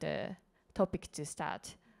milder topic to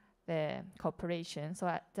start the cooperation.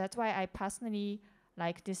 So that's why I personally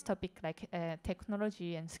like this topic, like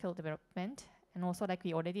technology and skill development. And also like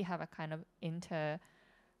we already have a kind of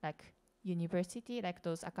like university, like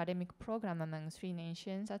those academic program among 3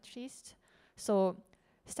 nations at least. So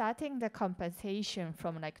starting the conversation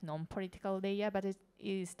from like non-political layer, but it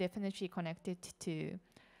is definitely connected to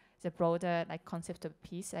the broader like concept of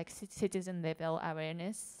peace, like citizen level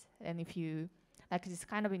awareness. And if you like this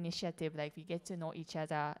kind of initiative, like we get to know each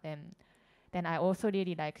other, and then I also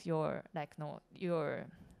really like your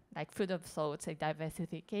like food of thoughts, like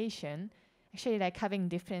diversification. Actually, like having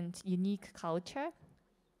different unique culture,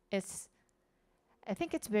 I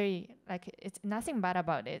think it's very, like, it's nothing bad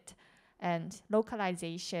about it. And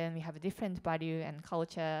localization, we have a different value and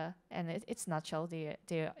culture, and it's natural, there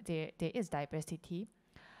is diversity.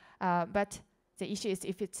 But the issue is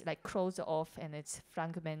if it's like closed off and it's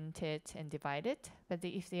fragmented and divided, but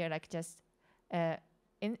if they are like just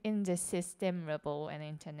in the system level and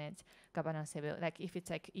internet governance level, like if it's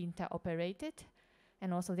like interoperated,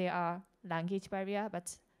 and also there are language barrier,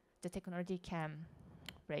 but the technology can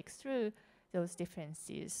break through those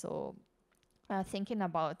differences. So thinking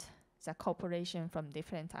about the cooperation from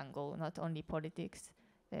different angle, not only politics,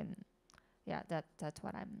 then yeah, that's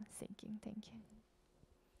what I'm thinking. Thank you.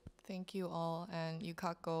 Thank you all. And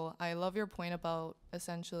Yukako, I love your point about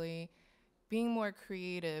essentially being more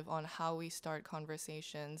creative on how we start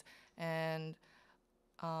conversations, and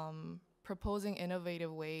proposing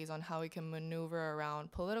innovative ways on how we can maneuver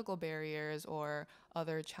around political barriers or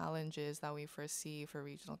other challenges that we foresee for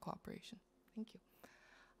regional cooperation. Thank you.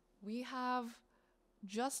 We have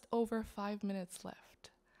just over 5 minutes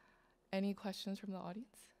left. Any questions from the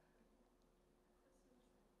audience?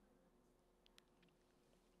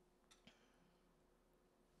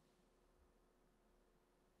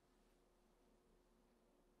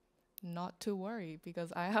 Not to worry,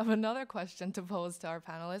 because I have another question to pose to our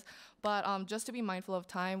panelists. But just to be mindful of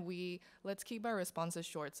time, let's keep our responses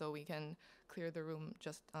short so we can clear the room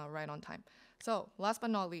just right on time. So last but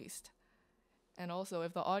not least, and also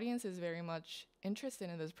if the audience is very much interested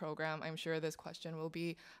in this program, I'm sure this question will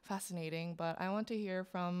be fascinating, but I want to hear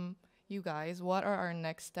from you guys, what are our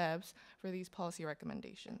next steps for these policy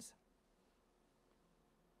recommendations?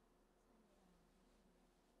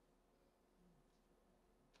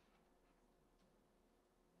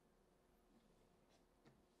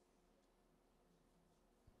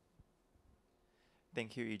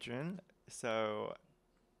 Thank you, Adrian. So,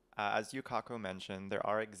 as Yukako mentioned, there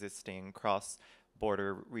are existing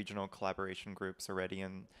cross-border regional collaboration groups already,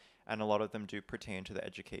 and a lot of them do pertain to the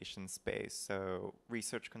education space. So,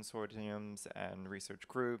 research consortiums and research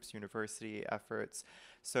groups, university efforts.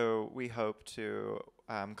 So, we hope to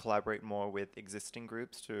collaborate more with existing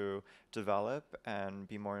groups to develop and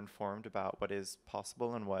be more informed about what is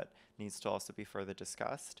possible and what needs to also be further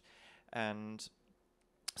discussed. And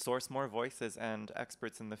source more voices and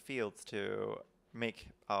experts in the fields to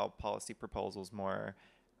make our policy proposals more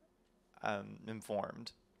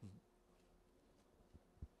informed.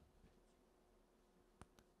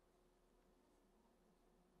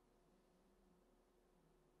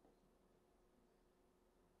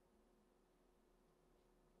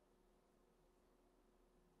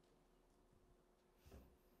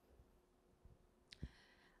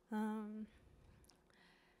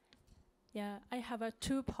 Yeah, I have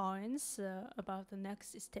 2 points about the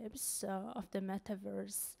next steps of the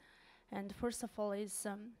metaverse. And first of all is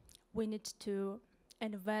we need to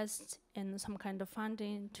invest in some kind of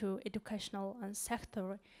funding to educational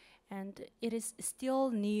sector. And it is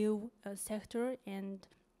still new sector, and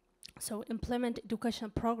so implement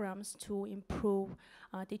educational programs to improve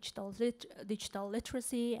digital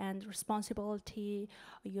literacy and responsibility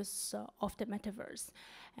use of the metaverse.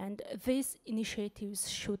 And these initiatives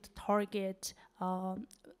should target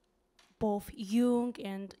both young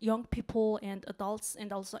people and adults,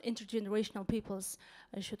 and also intergenerational peoples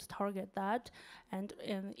should target that, and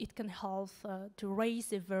it can help to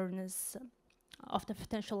raise awareness of the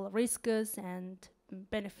potential risks and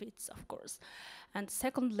benefits, of course. And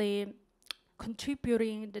secondly,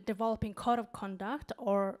 contributing the developing code of conduct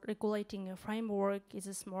or regulating a framework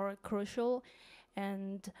is more crucial,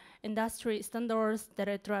 and industry standards that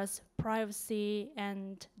address privacy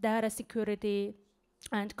and data security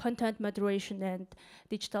and content moderation and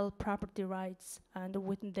digital property rights and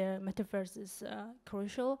within the metaverse is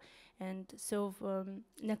crucial. And so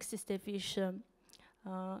next step is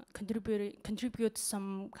contribute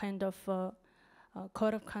some kind of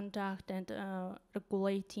code of conduct and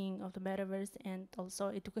regulating of the metaverse, and also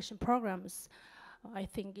education programs. I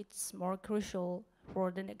think it's more crucial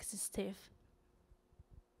for the next step.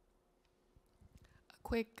 A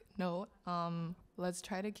quick note, let's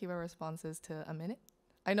try to keep our responses to a minute.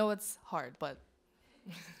 I know it's hard, but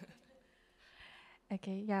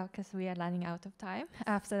Okay, yeah, because we are running out of time.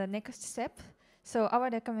 After the next step, so our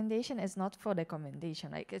recommendation is not for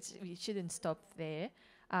recommendation. Like we shouldn't stop there.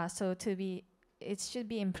 So it should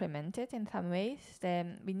be implemented in some ways.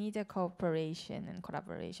 Then we need a cooperation and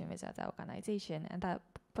collaboration with other organization, and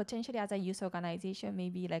potentially other youth organization,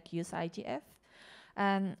 maybe like Youth IGF,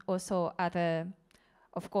 and also other,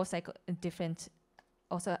 of course, like different,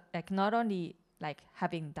 also like not only like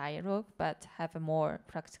having dialogue, but have a more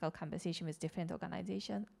practical conversation with different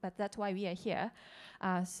organizations. But that's why we are here.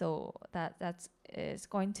 So that is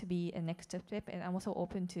going to be a next step. And I'm also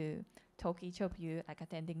open to talk each of you like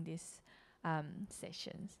attending these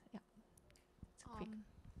sessions. Yeah. Quick.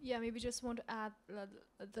 Yeah, maybe just want to add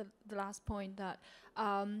the last point that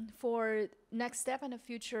for next step and the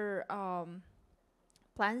future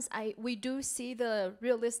plans, we do see the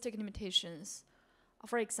realistic limitations.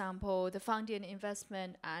 For example, the funding and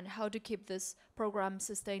investment and how to keep this program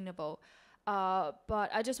sustainable. But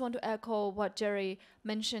I just want to echo what Jerry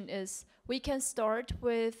mentioned is we can start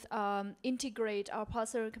with integrate our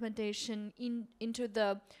policy recommendation into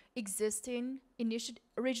the existing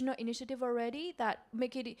regional initiative already, that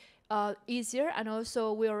make it easier. And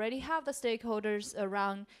also we already have the stakeholders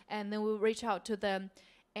around, and then we'll reach out to them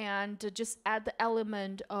and just add the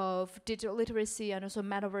element of digital literacy and also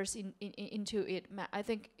metaverse into it. I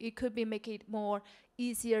think it could be make it more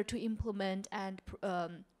easier to implement and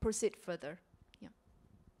proceed further. Yeah.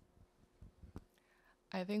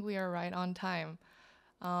 I think we are right on time.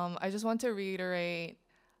 I just want to reiterate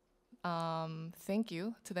thank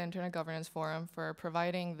you to the Internet Governance Forum for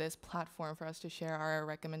providing this platform for us to share our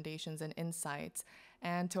recommendations and insights.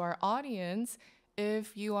 And to our audience,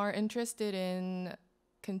 if you are interested in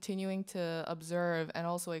continuing to observe and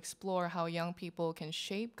also explore how young people can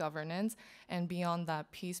shape governance and beyond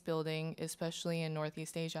that peace building, especially in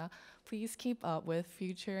Northeast Asia, please keep up with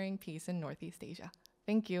Futuring Peace in Northeast Asia.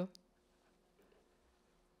 Thank you.